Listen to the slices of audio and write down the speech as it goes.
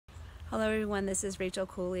Hello everyone, this is Rachel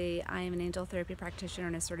Cooley. I am an angel therapy practitioner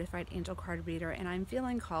and a certified angel card reader, and I'm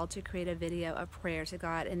feeling called to create a video of prayer to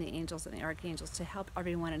God and the angels and the archangels to help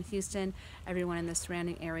everyone in Houston, everyone in the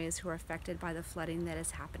surrounding areas who are affected by the flooding that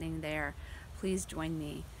is happening there. Please join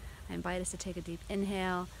me. I invite us to take a deep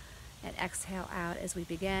inhale and exhale out as we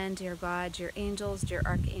begin. Dear God, dear angels, dear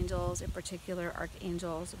archangels, in particular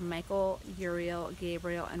archangels Michael, Uriel,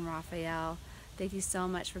 Gabriel, and Raphael, thank you so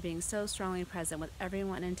much for being so strongly present with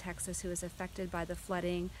everyone in Texas who is affected by the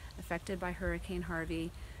flooding, affected by Hurricane Harvey.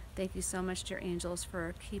 Thank you so much, dear angels,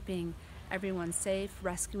 for keeping everyone safe,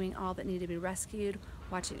 rescuing all that need to be rescued,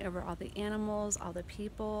 watching over all the animals, all the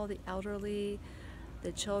people, the elderly,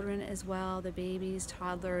 the children as well, the babies,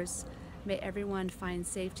 toddlers. May everyone find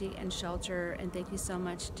safety and shelter. And thank you so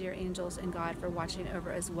much, dear angels and God, for watching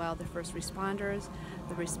over as well the first responders,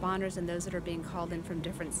 and those that are being called in from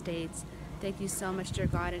different states. Thank you so much, dear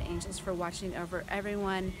God and angels, for watching over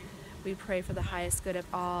everyone. We pray for the highest good of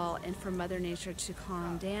all and for Mother Nature to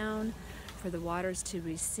calm down, for the waters to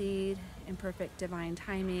recede in perfect divine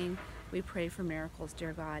timing. We pray for miracles,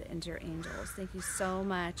 dear God and dear angels. Thank you so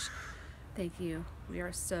much. Thank you. We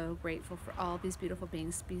are so grateful for all these beautiful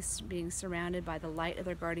beings being surrounded by the light of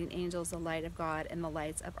their guardian angels, the light of God, and the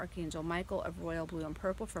lights of Archangel Michael of royal blue and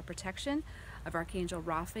purple for protection, of Archangel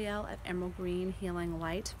Raphael of emerald green healing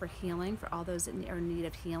light for healing for all those that are in need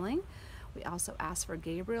of healing. We also ask for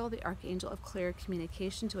Gabriel, the Archangel of clear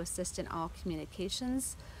communication, to assist in all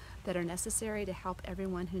communications that are necessary to help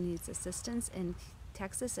everyone who needs assistance in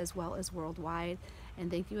Texas as well as worldwide. And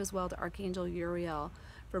thank you as well to Archangel Uriel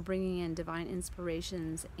for bringing in divine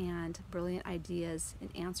inspirations and brilliant ideas in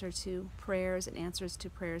answer to prayers and answers to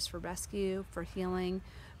prayers for rescue, for healing,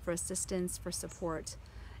 for assistance, for support.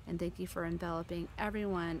 And thank you for enveloping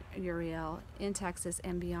everyone, Uriel, in Texas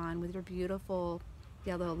and beyond with your beautiful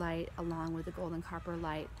yellow light along with the golden copper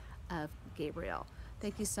light of Gabriel.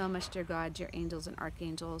 Thank you so much, dear God, dear angels and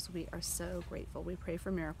archangels. We are so grateful. We pray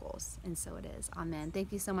for miracles, and so it is. Amen.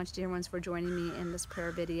 Thank you so much, dear ones, for joining me in this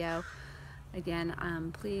prayer video. Again,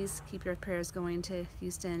 please keep your prayers going to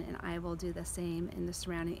Houston, and I will do the same in the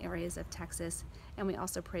surrounding areas of Texas. And we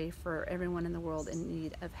also pray for everyone in the world in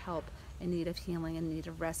need of help, in need of healing, in need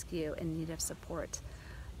of rescue, in need of support.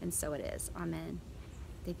 And so it is. Amen.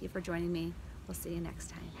 Thank you for joining me. We'll see you next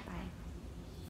time. Bye.